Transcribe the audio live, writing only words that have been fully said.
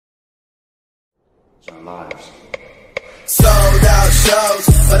our lives. Sold out shows,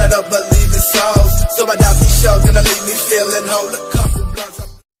 but I don't believe in souls. So I doubt these shows gonna leave me feeling whole. A couple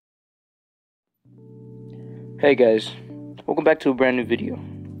blunts. Hey guys, welcome back to a brand new video.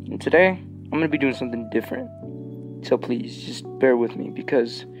 And today, I'm gonna be doing something different. So please, just bear with me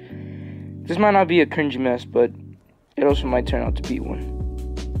because this might not be a cringy mess, but it also might turn out to be one.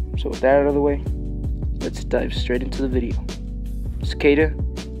 So with that out of the way, let's dive straight into the video. Cicada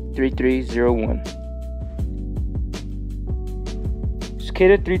 3301.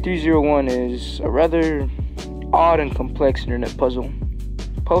 Cicada 3301 is a rather odd and complex internet puzzle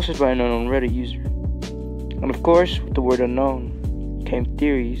posted by an unknown Reddit user. And of course, with the word unknown came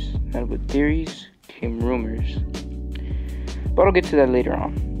theories, and with theories came rumors. But I'll get to that later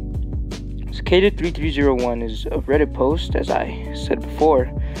on. Cicada 3301 is a Reddit post, as I said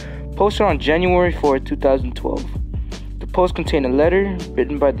before, posted on January 4th, 2012. The post contained a letter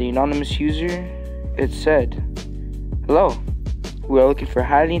written by the anonymous user. It said, "Hello, we are looking for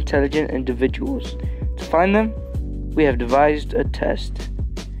highly intelligent individuals. To find them, we have devised a test.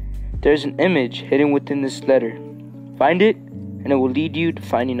 There is an image hidden within this letter. Find it, and it will lead you to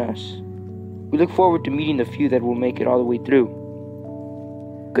finding us. We look forward to meeting the few that will make it all the way through.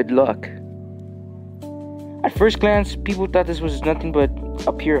 Good luck." At first glance, people thought this was nothing but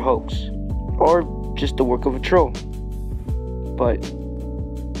a pure hoax, or just the work of a troll. But,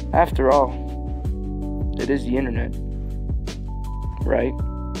 after all, it is the internet, right?